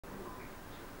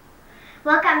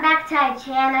Welcome back to our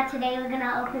channel. Today we're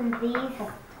gonna open these.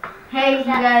 Hey you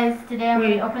guys, today I'm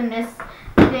gonna open this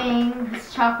thing,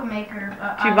 this chocolate maker.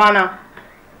 Giovanna,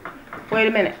 wait a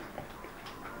minute.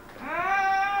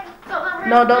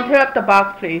 No, don't tear up the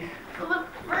box, please.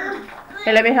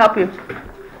 Hey, let me help you.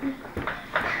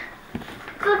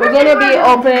 We're gonna be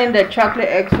opening the chocolate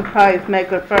egg surprise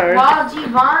maker first.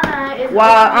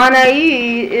 While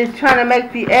Anae is trying to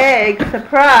make the egg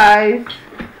surprise,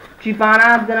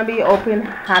 Giovanna is gonna be opening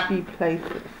happy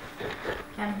places.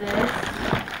 And this.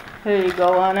 Here you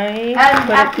go, Anae. And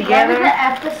put at it the together. end of the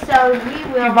episode, we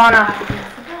will. Giovanna.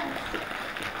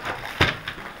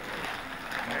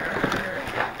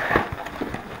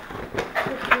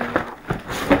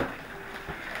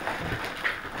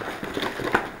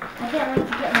 I can't wait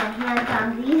to get my hands on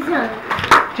these.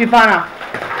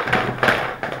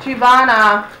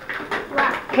 Giovanna,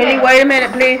 can you wait a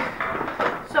minute, please?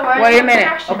 So wait a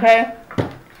minute, okay?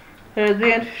 Here's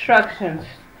the instructions.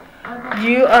 Okay.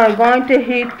 You are going to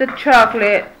heat the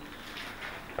chocolate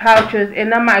pouches in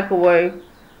the microwave.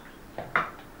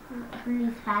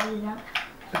 Please fatty it up.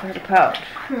 The pouch.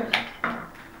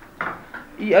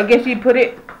 I guess you put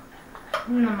it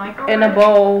in the microwave? In a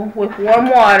bowl with warm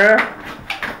water.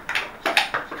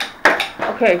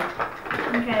 Okay.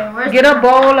 Okay, get a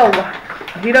bowl of,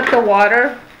 heat up the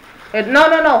water.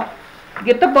 No.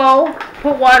 Get the bowl,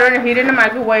 put water in it, heat it in the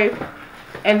microwave,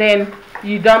 and then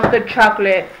you dump the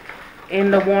chocolate in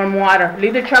the warm water.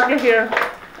 Leave the chocolate here.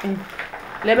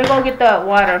 Let me go get the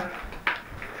water.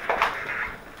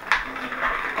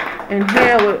 And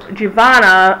here with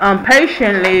Giovanna,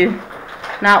 patiently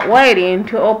not waiting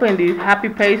to open these Happy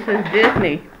Places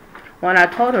Disney when I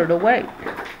told her to wait.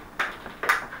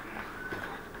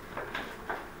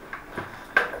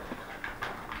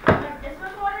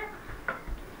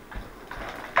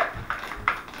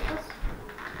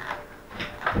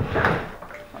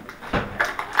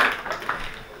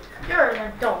 You're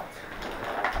an adult.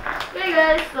 Okay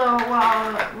guys, so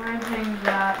while we're doing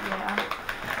that,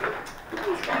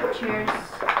 cheers.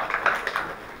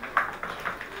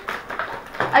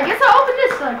 I guess I'll open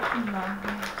this like,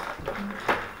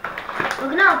 We're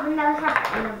gonna open those up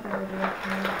in a video.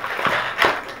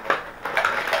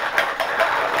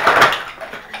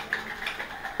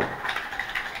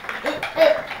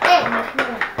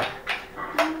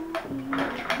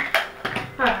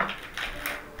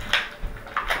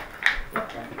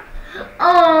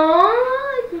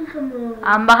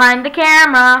 I'm behind the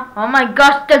camera. Oh my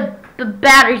gosh, the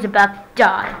battery's about to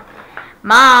die.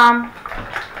 Mom,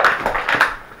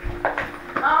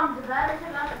 the battery's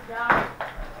about to die.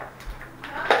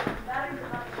 The battery's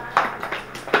about to die.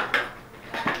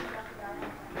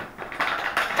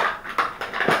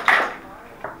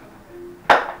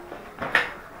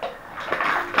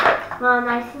 Well,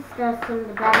 my sister assumed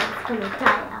the battery's gonna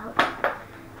die out.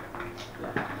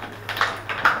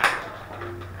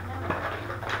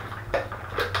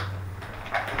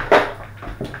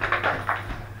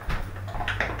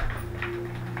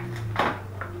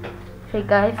 Hey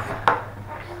guys.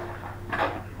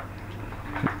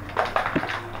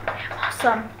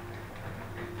 Awesome.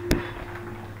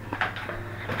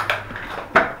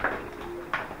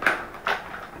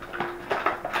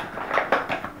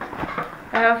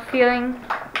 I have a feeling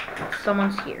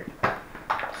someone's here.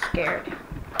 Scared.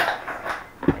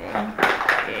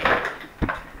 Okay.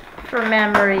 For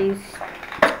memories.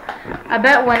 I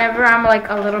bet whenever I'm like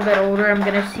a little bit older, I'm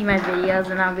gonna see my videos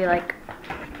and I'll be like,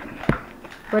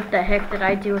 what the heck did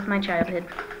I do with my childhood?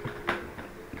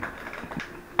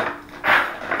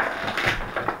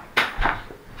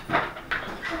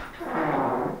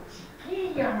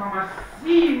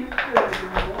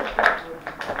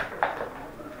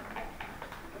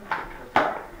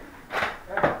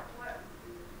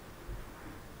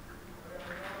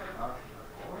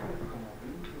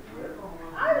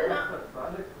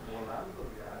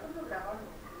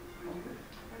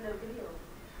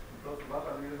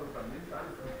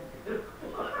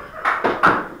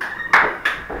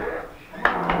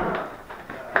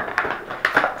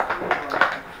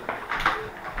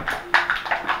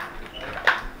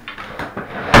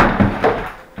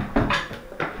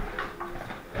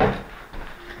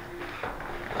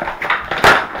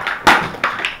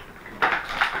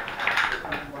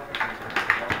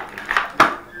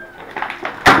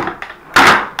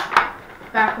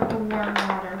 Back with the warm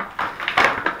water.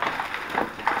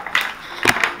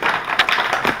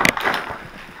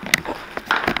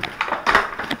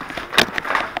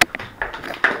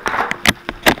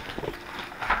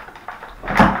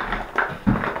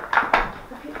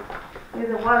 Is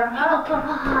the water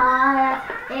hot?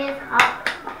 It's hot.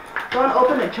 Don't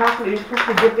open the chocolate. You're supposed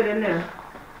to dip it in there.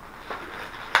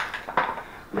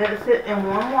 Let it sit in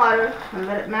warm water and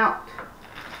let it melt.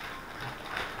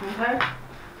 Okay?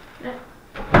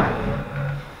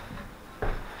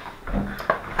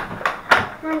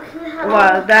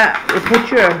 Well, you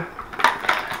put your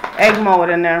egg mold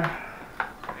in there.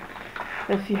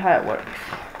 Let's see how it works.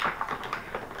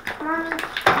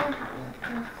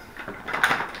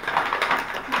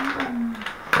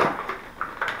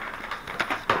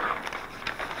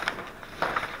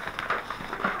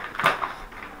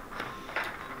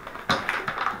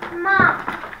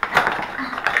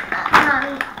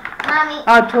 Mommy.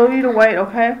 I told you to wait,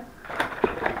 okay?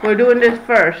 We're doing this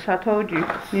first. I told you.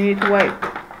 You need to wait.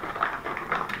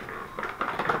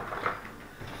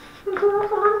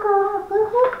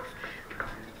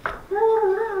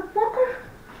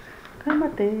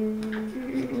 Cálmate.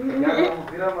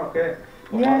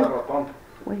 Yeah.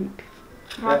 Wait.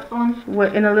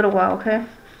 Wait in a little while, okay?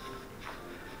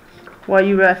 While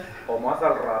you rest. Más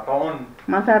al ratón.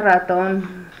 Más al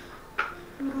ratón.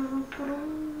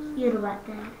 You're what,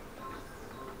 Dad?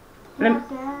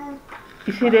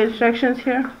 You see the instructions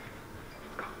here?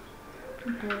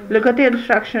 Look at the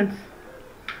instructions.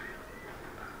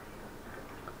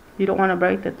 You don't want to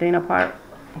break the thing apart.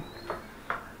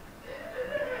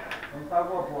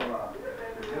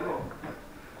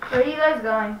 Where are you guys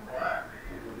going?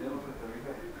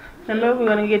 Hello, we're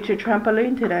going to get your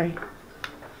trampoline today.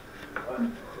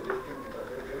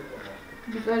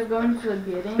 You guys going to the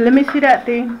beginning? Let me see that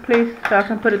thing, please, so I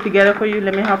can put it together for you.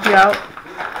 Let me help you out.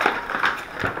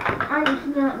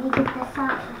 Can you let me get this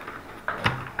out?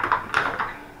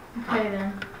 Okay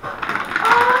then.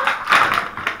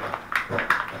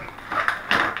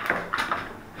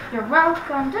 You're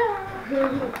welcome.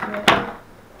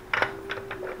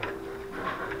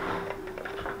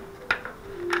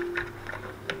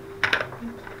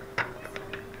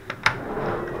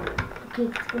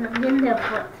 It's gonna be in the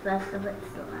foot rest of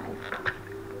its life.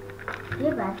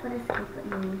 You're bad for the scoop at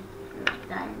me.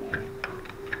 Die there.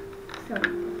 So.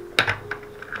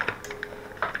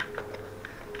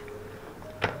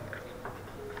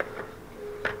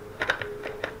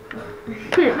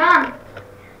 Mom,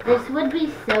 this would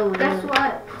be so weird. Guess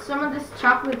what? Some of this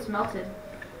chocolate's melted.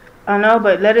 I know,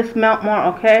 but let it melt more,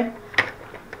 okay?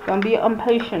 Don't be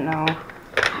impatient now.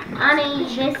 Honey,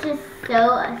 this is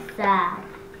so sad.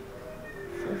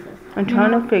 I'm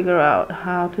trying to figure out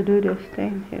how to do this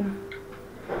thing here.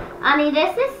 Honey,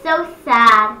 this is so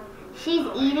sad. She's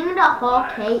eating the whole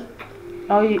cake.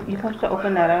 Oh, you're supposed to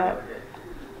open that up.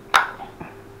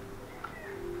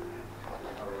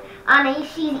 Honey,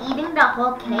 she's eating the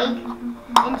whole cake,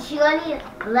 and she only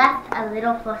left a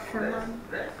little for someone.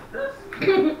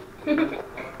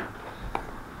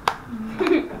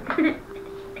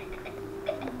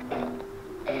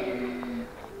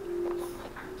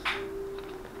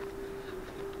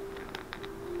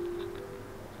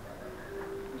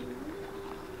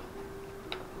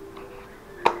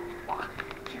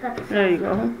 There you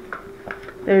go.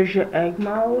 There's your egg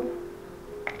mold.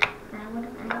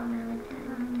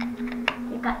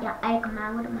 You got your egg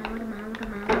mold.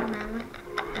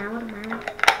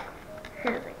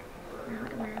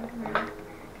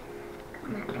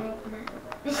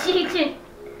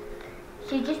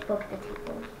 She just broke the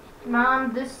table.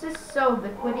 Mom, this is so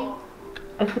liquidy.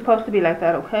 It's supposed to be like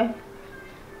that, okay?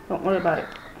 Don't worry about it.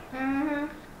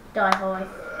 Die horse.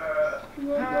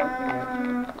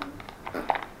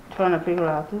 Trying to figure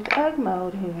out this egg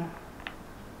mold here.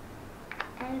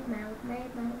 Egg mold.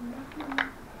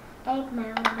 Egg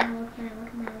mold.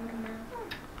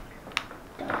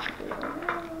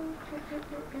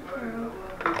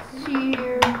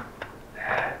 Here.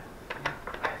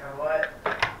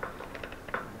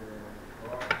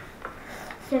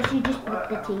 So she just broke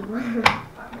the table.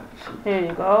 Here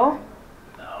you go.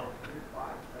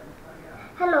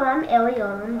 Hello, I'm Ariel.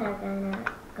 I'm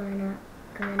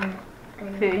gonna.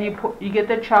 See, you get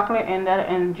the chocolate in that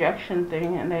injection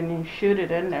thing, and then you shoot it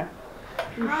in there.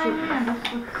 This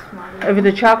looks smart. If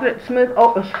the chocolate smooth,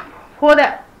 pull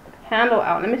that handle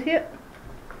out. Let me see it.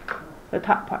 The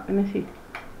top part. Let me see.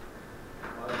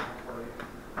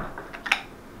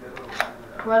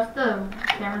 What's the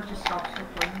camera just stops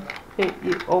recording?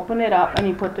 You open it up and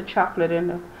you put the chocolate in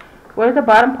there. Where's the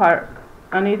bottom part?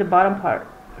 I need the bottom part.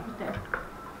 Right there.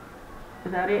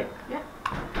 Is that it? Yeah.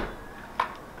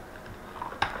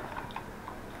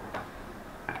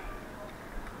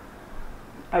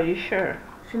 Are you sure?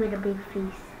 She made a big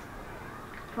feast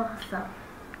for herself.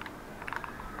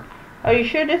 Are you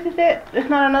sure this is it? There's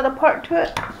not another part to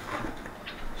it?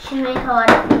 She made her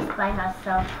a feast by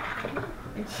herself.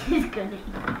 And she's gonna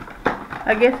eat.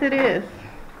 I guess it is.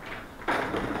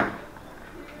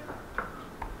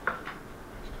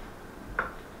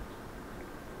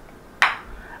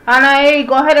 Anna,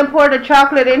 go ahead and pour the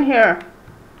chocolate in here.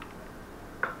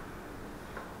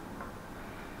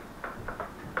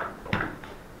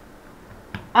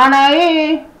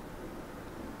 Anna,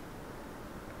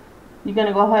 you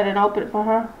gonna go ahead and open it for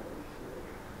her?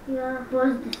 Yeah,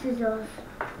 where's the scissors?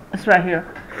 It's right here.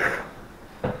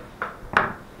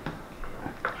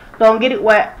 Don't get it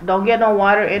wet. Don't get no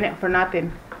water in it for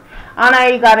nothing.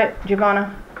 Anna, got it,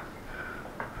 Giovanna.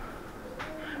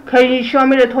 Can you show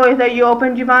me the toys that you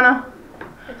opened, Giovanna?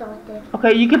 It's right there.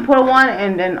 Okay, you can pour one,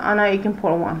 and then Anna, can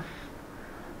pour one.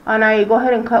 Anna, go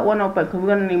ahead and cut one open, because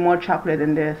we're going to need more chocolate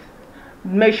than this.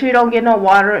 Make sure you don't get no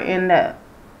water in that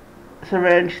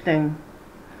syringe thing.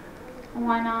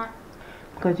 Why not?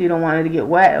 Because you don't want it to get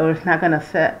wet, or it's not going to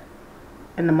set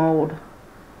in the mold.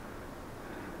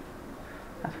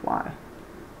 That's why.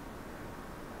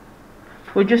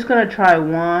 We're just going to try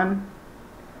one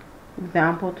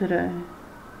example today.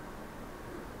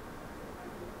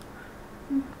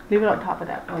 Leave it on top of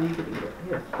that. Oh, you can eat it.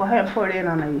 Here, go ahead and pour it in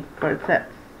on the for it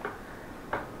sets.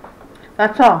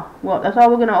 That's all. Well, that's all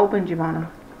we're gonna open,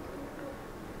 Giovanna.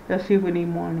 Let's see if we need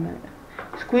more in a minute.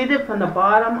 Squeeze it from the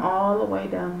bottom all the way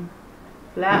down.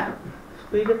 Flat.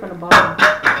 Squeeze it from the bottom.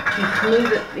 You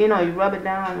squeeze it, you know, you rub it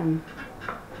down and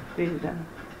squeeze it down.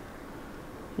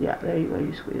 Yeah, there you go.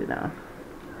 You squeeze it down.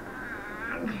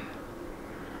 I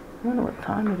don't know what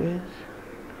time it is.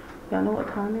 Y'all know what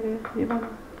time it is,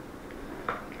 Giovanna?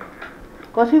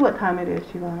 Go see what time it is,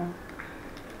 Giovanna.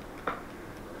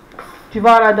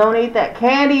 Giovanna, don't eat that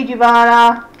candy,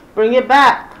 Giovanna. Bring it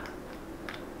back.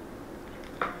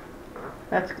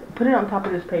 Let's put it on top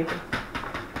of this paper.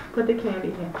 Put the candy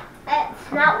in.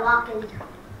 It's not walking.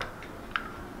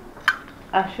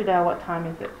 Ask your dad, what time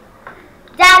is it?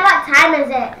 Dad, what time is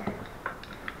it?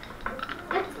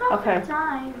 It's not Okay.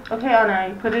 time. Okay,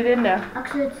 Anai, put it in there.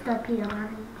 Actually, it's the peanut butter.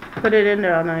 Put it in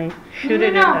there, Anai. Shoot it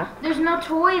in No, there. there's no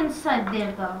toy inside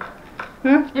there though.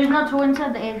 Hmm? There's no toy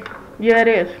inside the egg. Yeah, it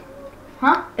is.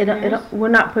 Huh? We're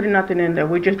not putting nothing in there.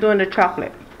 We're just doing the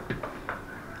chocolate.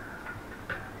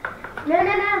 No.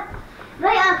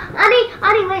 Wait,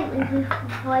 Annie, wait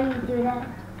before you do that.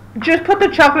 Just put the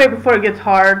chocolate before it gets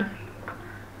hard.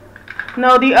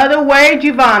 No, the other way,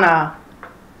 Giovanna.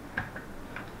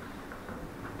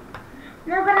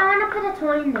 No, but I want to put a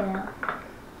toy in there.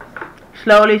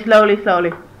 Slowly, slowly,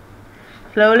 slowly.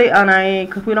 Slowly, Anai,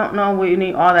 because we don't know we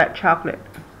need all that chocolate.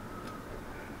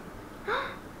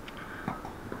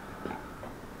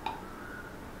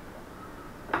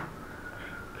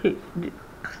 Keep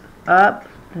up.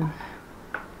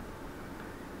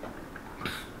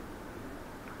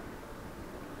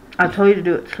 I told you to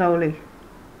do it slowly.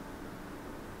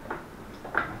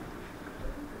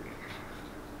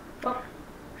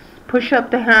 Push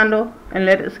up the handle and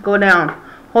let it go down.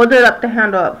 Hold it up the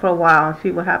handle up for a while and see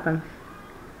what happens.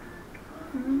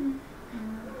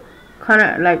 Kind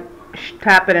of like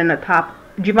tap it in the top.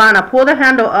 Giovanna, pull the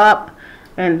handle up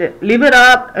and leave it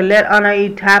up and let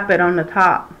Anai tap it on the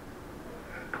top.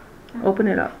 Open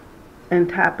it up and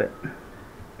tap it.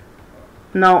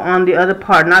 No, on the other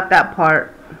part, not that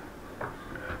part.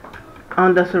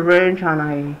 On the syringe,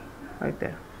 Anai, right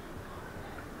there.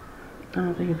 I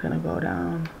don't think it's gonna go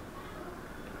down.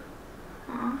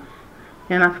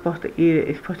 You're not supposed to eat it.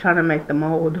 It's for trying to make the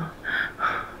mold.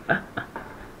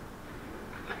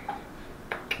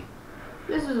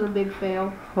 This is a big fail.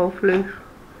 Hopefully.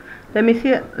 Let me see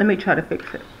it. Let me try to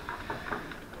fix it.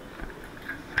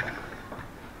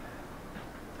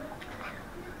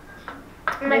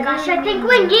 Oh my gosh, I think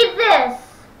we need this.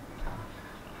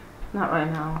 Not right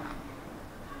now.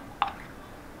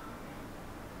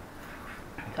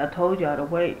 I told y'all to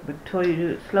wait, but told you to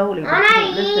do it slowly. But you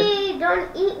didn't listen.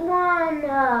 Don't eat one.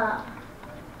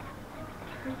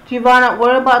 Giovanna,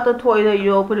 what about the toy that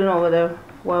you opening over there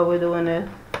while we're doing this?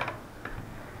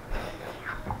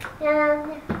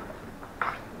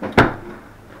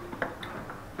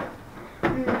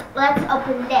 Let's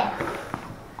open this.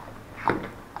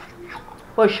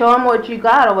 Well, show them what you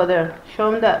got over there.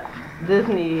 Show them that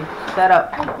Disney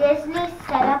setup. A Disney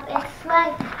setup. It's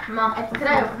like. Mom, can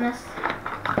I open this?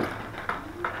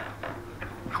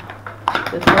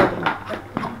 This one.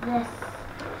 This.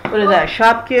 What is that?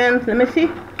 Shopkins? Let me see.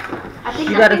 I think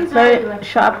You gotta that say like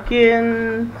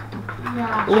Shopkins,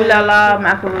 Yeah. ohlala,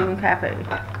 macaroon, café.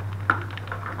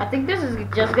 I think this is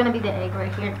just gonna be the egg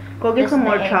right here. Go get This some is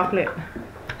more the egg. chocolate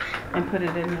and put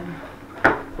it in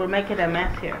there. We're making a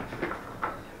mess here.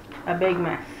 A big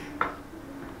mess.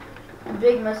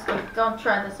 Big mistake. Don't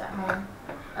try this at home.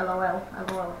 LOL.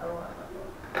 LOL.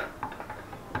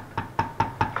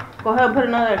 Go ahead and put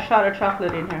another shot of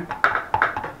chocolate in here.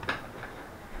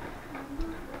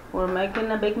 We're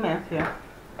making a big mess here.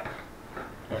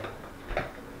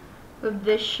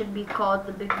 This should be called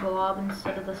the big blob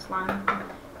instead of the slime.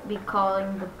 Be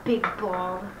calling the big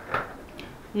blob.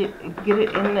 You get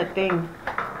it in the thing.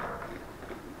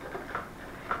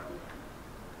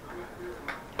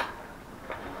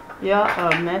 Y'all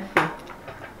are messy.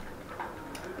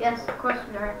 Yes, of course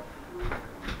we are.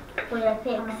 Wait, I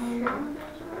fix.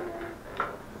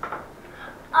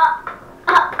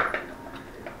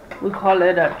 We call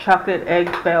it a chocolate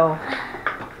egg spell.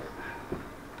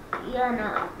 Yeah,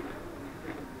 no.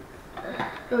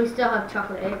 But we still have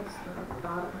chocolate eggs at the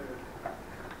bottom.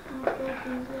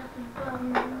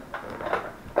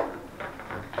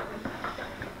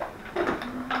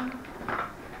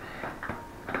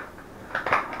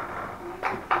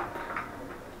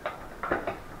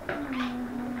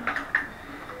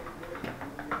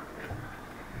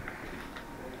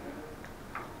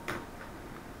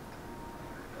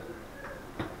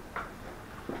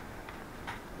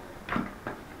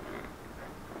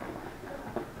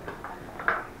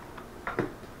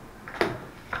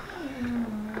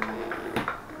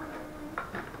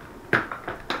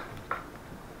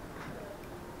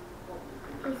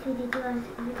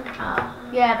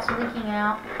 Yeah, it's leaking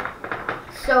out.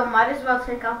 So might as well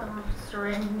take out the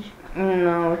syringe.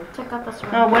 No. Check out the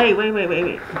syringe. Oh, wait.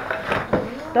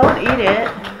 Don't eat it.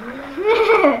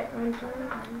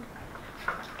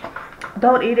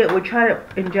 Don't eat it. We try to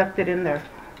inject it in there.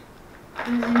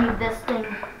 You need this thing.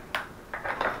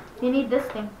 You need this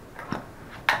thing.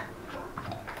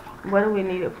 What do we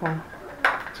need it for?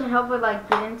 To help it like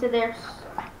get into there.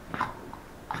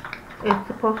 It's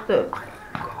supposed to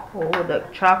hold the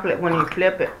chocolate when you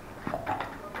flip it.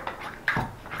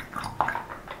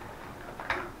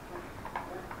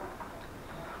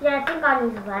 Yeah, I think on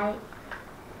his right.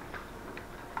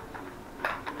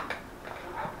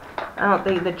 I don't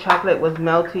think the chocolate was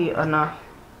melty enough.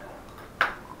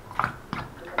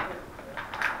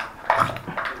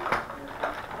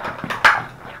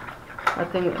 I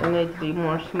think it needs to be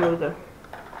more smoother.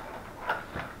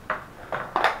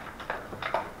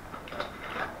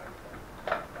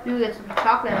 You get some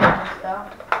chocolate on this stuff.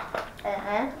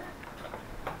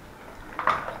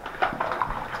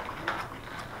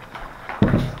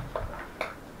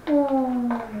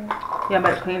 Yeah, I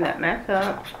better clean that mess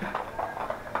up.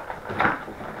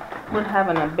 We're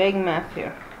having a big mess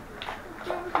here.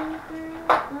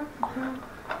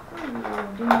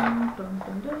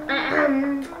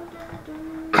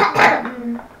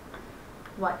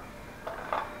 What?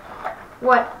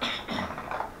 What?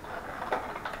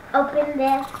 Open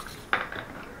this.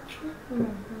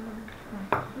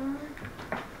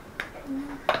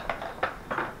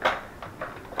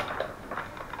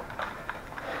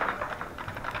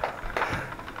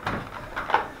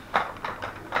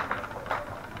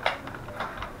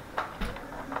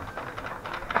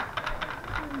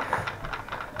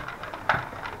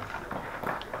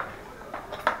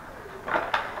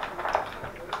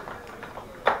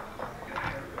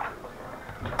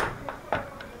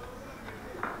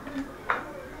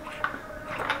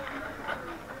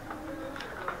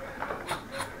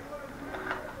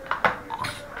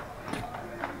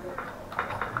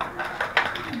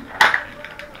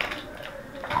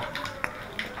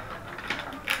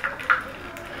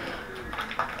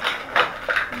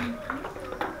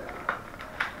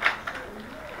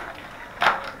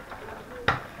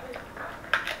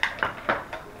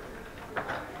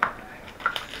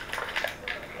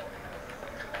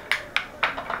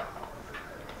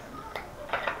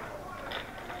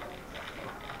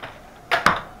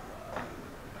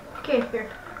 Okay, here.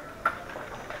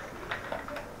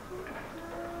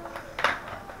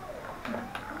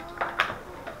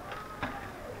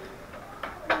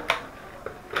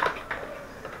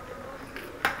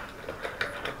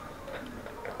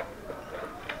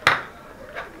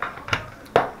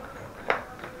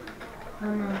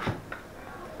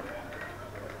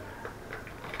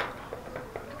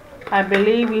 I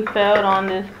believe we failed on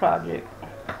this project.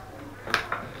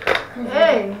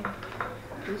 Hey!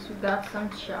 At least we got some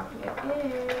chocolate.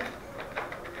 Hey!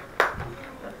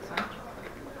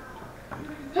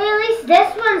 Hey, at least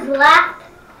this one's left.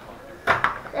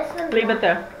 This one's Leave it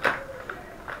there.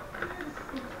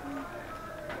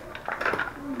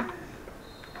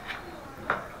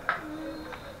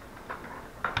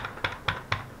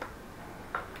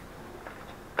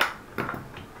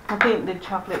 I think the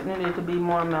chocolate needed to be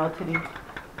more melted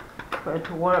for it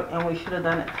to work, and we should have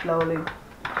done it slowly.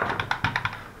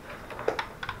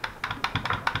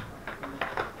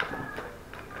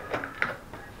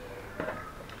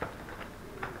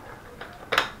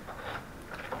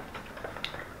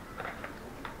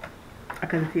 I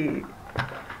can see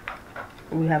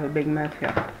we have a big mess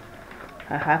here.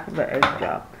 A half of an egg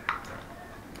drop.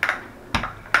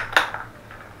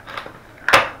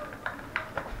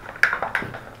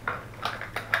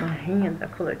 My hands are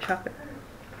full of chocolate.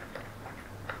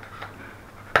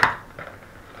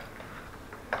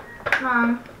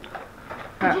 Mom,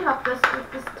 could you help us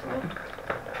with this toy?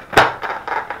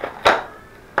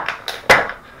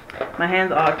 My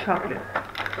hands are chocolate.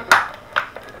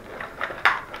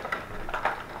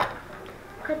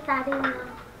 Put that in now.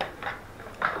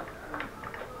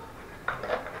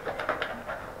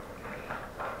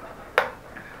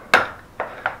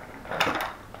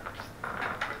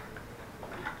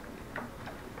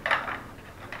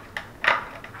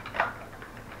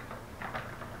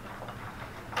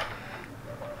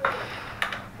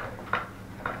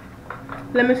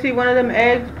 Let me see one of them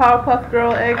eggs, Powerpuff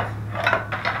Girl eggs.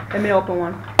 Let me open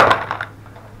one.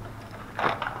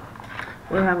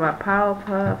 We have our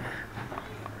Powerpuff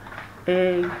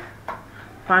eggs,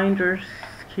 Finders,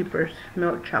 Keepers,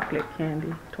 milk chocolate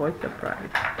candy, toy surprise.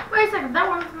 Wait a second, that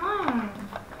one's mine.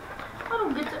 I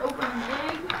don't get to open an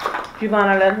egg.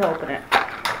 Giovanna, let her open it.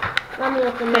 Let me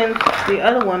open it. Since the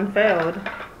other one failed.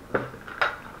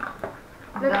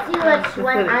 Let's see which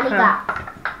one Annie got.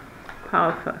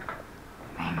 Powerpuff.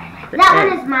 That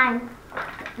one is mine.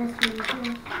 This one is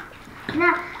yours.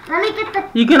 Now, let me get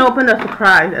the... You can open the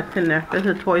surprise that's in there. There's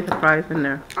a toy surprise in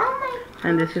there. Oh my...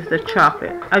 And this is the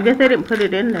chocolate. I guess they didn't put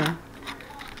it in there.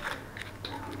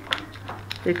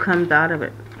 It comes out of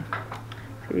it.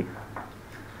 See?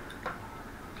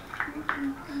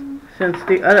 Since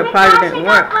the other part didn't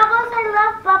work. Bubbles. I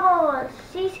love Bubbles.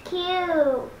 She's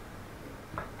cute.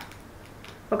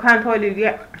 What kind of toy did you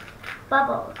get?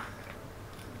 Bubbles.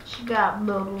 She got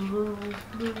bubbles.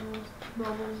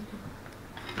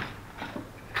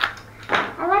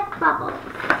 I like Bubbles.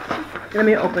 Let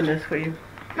me open this for you.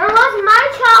 That was my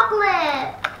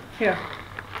chocolate. Here.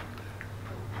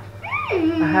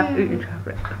 I have eaten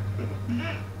chocolate.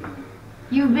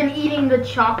 You've been eating the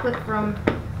chocolate from...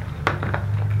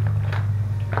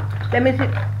 Let me see.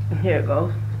 Here it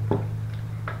goes.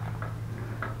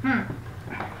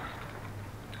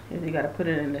 Here, you gotta put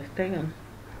it in this thing.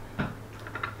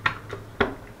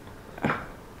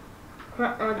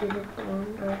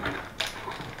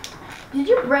 Did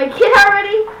you break it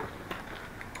already?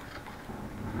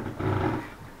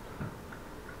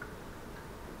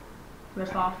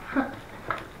 Rip off.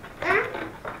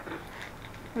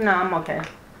 No, I'm okay.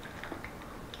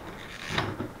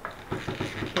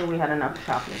 So we had enough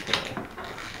chocolate today.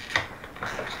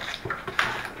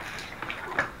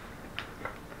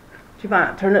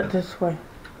 Giovanna, turn it this way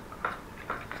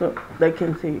so they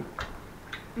can see.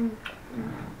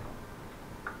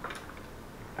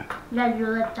 Yeah, you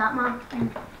like that, Mom?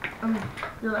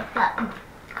 You like that?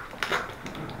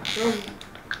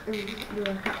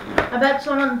 I bet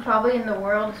someone probably in the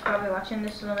world is probably watching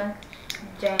this and they're like,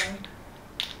 dang.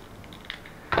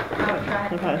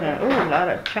 Oh, a lot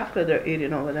of chocolate they're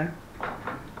eating over there.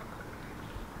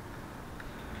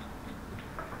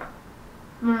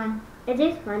 It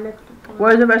is fun.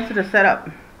 Where's the rest of the setup?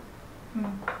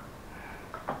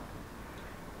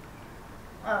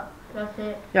 Oh, that's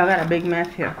it. Y'all got a big mess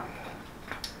here.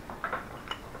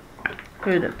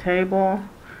 Here's the table.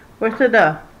 Where's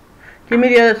the give me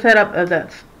the other setup of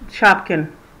that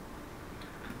shopkin.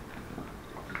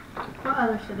 What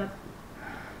other setup?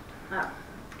 Oh.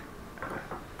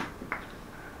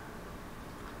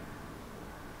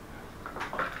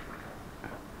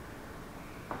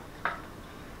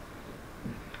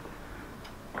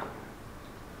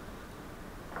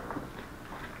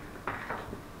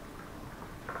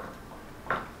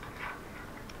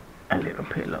 A little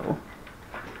pillow.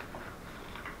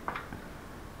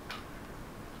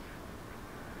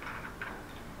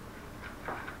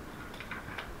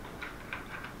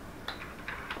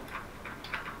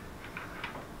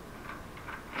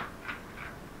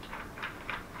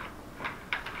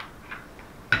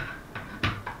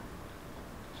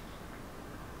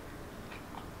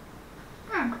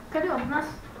 Can you open this?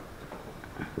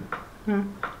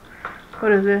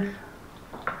 What is this?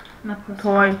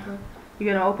 Toy. You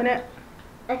gonna open it?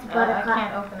 It's I Buttercup.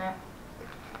 can't open it.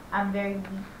 I'm very weak.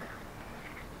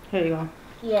 Here you go.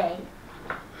 Yay.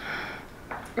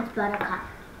 It's Buttercup.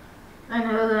 I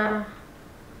know that.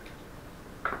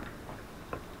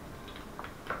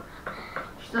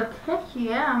 She's like, heck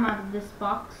yeah, I'm out of this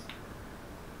box.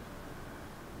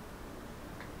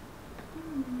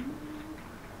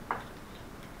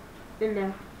 In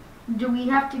there. Do we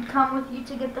have to come with you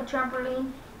to get the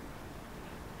trampoline?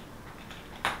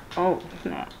 Oh,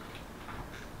 snap.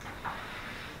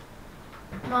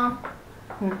 Mom?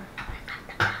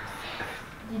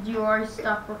 Did you already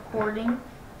stop recording?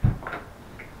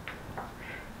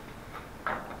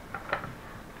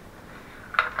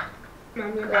 No.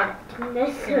 Mom, you're collecting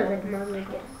this so that Mom will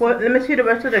get. Well, let me see the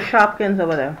rest of the Shopkins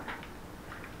over there.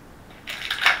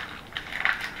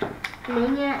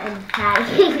 Mania and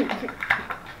Patty.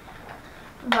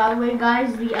 By the way,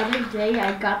 guys, the other day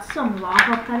I got some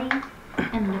lava pudding,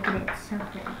 and look at it, it's so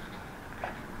pretty.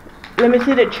 Let me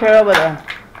see the chair over there.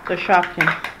 The Shopkin.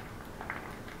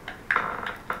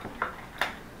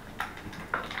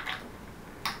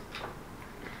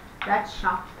 That's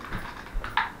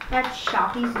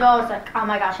Shopky's doll. It's like, oh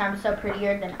my gosh, I'm so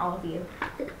prettier than all of you.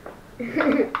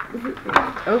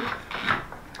 Oh.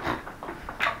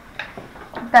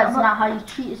 That's not how you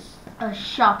treat a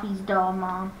Shopky's doll,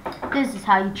 Mom. This is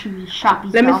how you treat a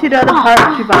Shopky's Let doll. me see the other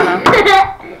parts, Giovanna.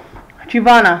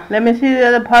 Giovanna, let me see the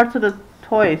other parts of the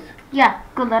toys. Yeah,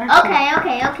 go let her see.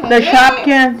 Okay. The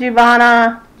Shopkins,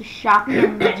 Giovanna. The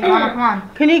Shopkin, Giovanna, come on.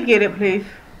 Can you get it, please?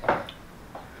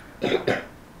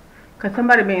 Cause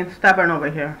somebody being stubborn over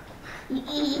here. The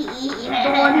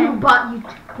one who bought you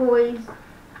toys.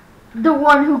 The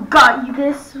one who got you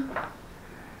this.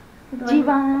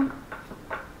 Giovanna.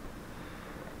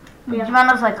 Yeah.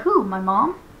 Giovanna's like, who? My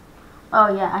mom? Oh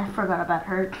yeah, I forgot about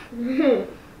her. Why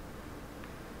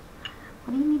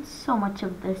do you need so much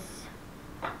of this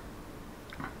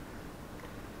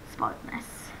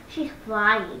smartness? She's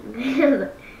flying.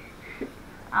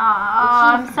 Oh,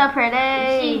 I'm so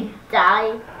pretty. She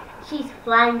died. She's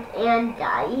flying and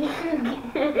dying.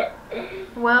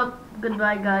 Well,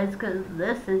 goodbye guys, because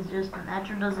this is just a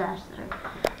natural disaster.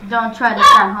 Don't try this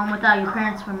at home without your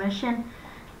parents' permission,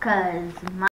 because